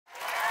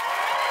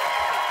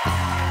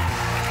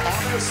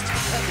funniest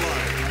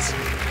headlines.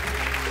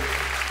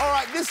 All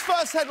right, this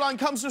first headline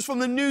comes to us from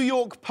the New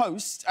York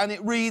Post, and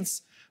it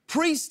reads,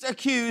 "Priest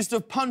accused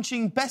of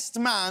punching best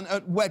man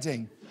at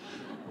wedding."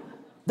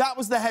 That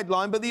was the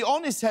headline, but the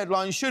honest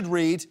headline should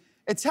read,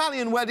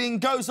 "Italian wedding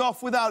goes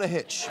off without a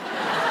hitch."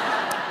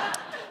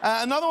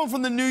 Another one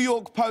from the New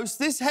York Post.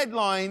 This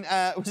headline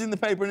was in the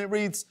paper, and it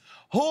reads,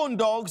 "Horn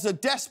dogs are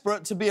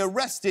desperate to be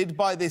arrested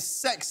by this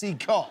sexy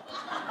cop."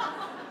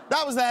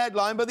 That was the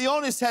headline, but the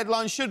honest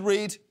headline should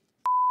read,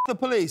 "The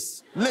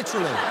police,"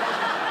 literally.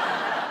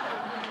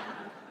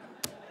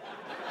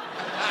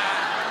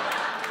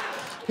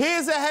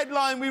 Here's a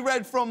headline we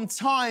read from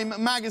Time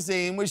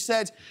magazine, which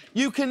said,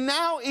 "You can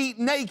now eat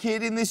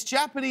naked in this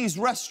Japanese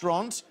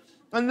restaurant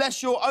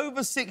unless you're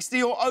over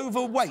 60 or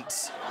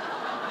overweight."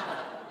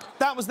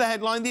 That was the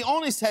headline. The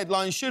honest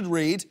headline should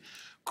read,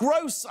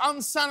 "Gross,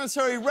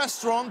 unsanitary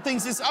restaurant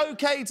thinks it's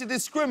OK to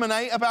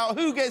discriminate about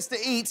who gets to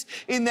eat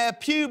in their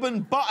pube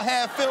and butt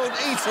hair-filled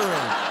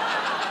eatery."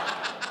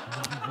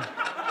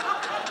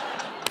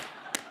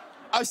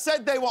 I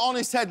said they were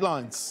honest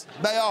headlines.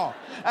 They are.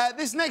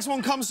 This next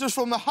one comes to us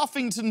from the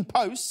Huffington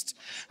Post,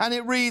 and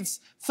it reads,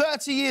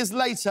 "30 years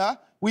later,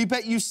 we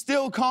bet you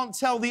still can't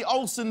tell the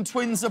Olsen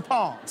twins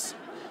apart."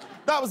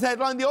 That was the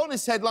headline. The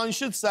honest headline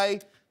should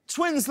say,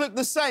 "Twins look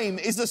the same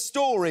is a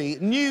story.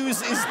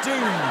 News is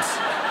doomed."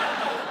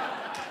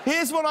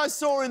 Here's what I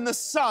saw in The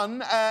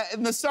Sun.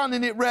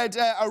 And it read,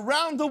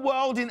 "Around the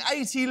world in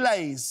 80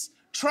 lays.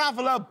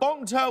 Traveller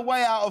bonked her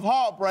way out of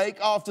heartbreak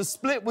after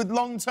split with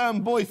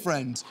long-term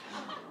boyfriend."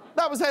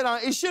 That was the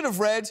headline. It should have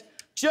read,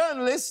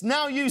 "Journalists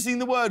now using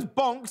the word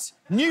bonked.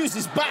 News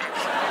is back."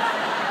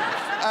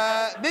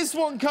 This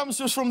one comes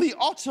to us from the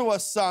Ottawa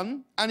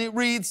Sun, and it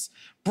reads,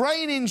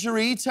 "Brain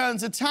injury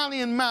turns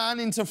Italian man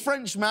into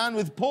French man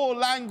with poor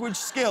language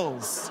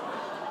skills."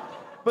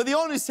 But the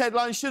honest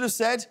headline should have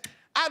said,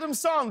 "Adam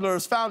Sandler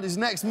has found his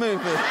next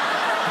movie."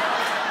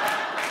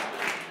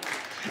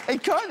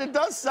 It kind of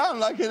does sound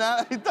like it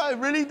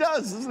really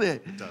does, doesn't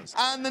it? It does.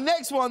 And the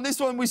next one, this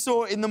one we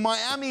saw in the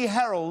Miami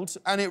Herald,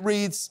 and it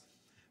reads,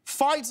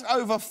 "Fight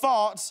over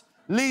fart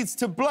leads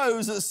to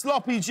blows at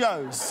Sloppy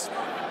Joe's."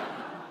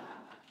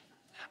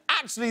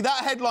 Actually,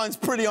 that headline's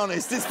pretty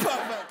honest. It's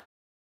perfect.